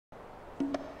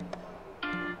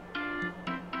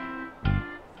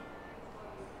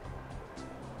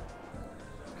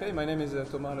Okay, my name is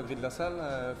Thomas Le Gris de la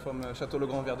Salle from Château Le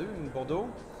Grand Verdus in Bordeaux.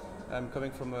 I'm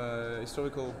coming from a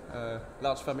historical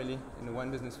large family in the wine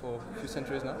business for a few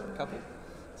centuries now, couple,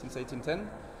 since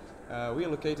 1810. We are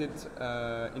located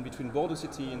in between Bordeaux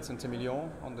city and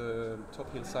Saint-Emilion on the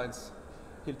top hilltops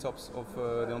of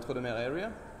the Entre-deux-Mers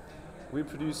area. We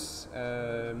produce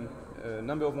a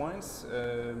number of wines,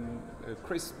 a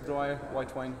crisp, dry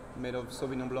white wine made of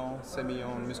Sauvignon Blanc,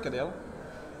 Semillon, Muscadelle,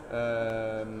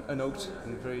 unoaked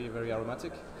and very, very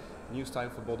aromatic, new style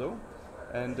for Bordeaux,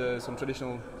 and some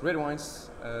traditional red wines,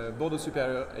 Bordeaux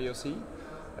Superior AOC,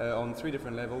 on 3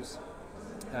 different levels.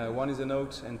 One is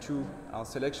unoaked and 2 are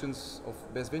selections of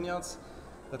best vineyards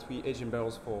that we age in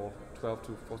barrels for 12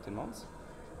 to 14 months.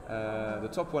 The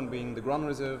top one being the Grand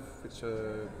Reserve, which is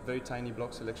a very tiny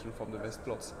block selection from the best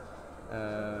plots,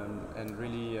 and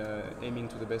really aiming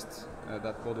to the best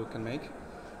that Bordeaux can make,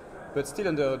 but still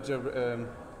under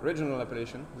regional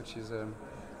appellation, which is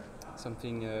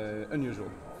something unusual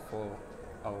for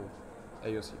our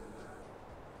AOC.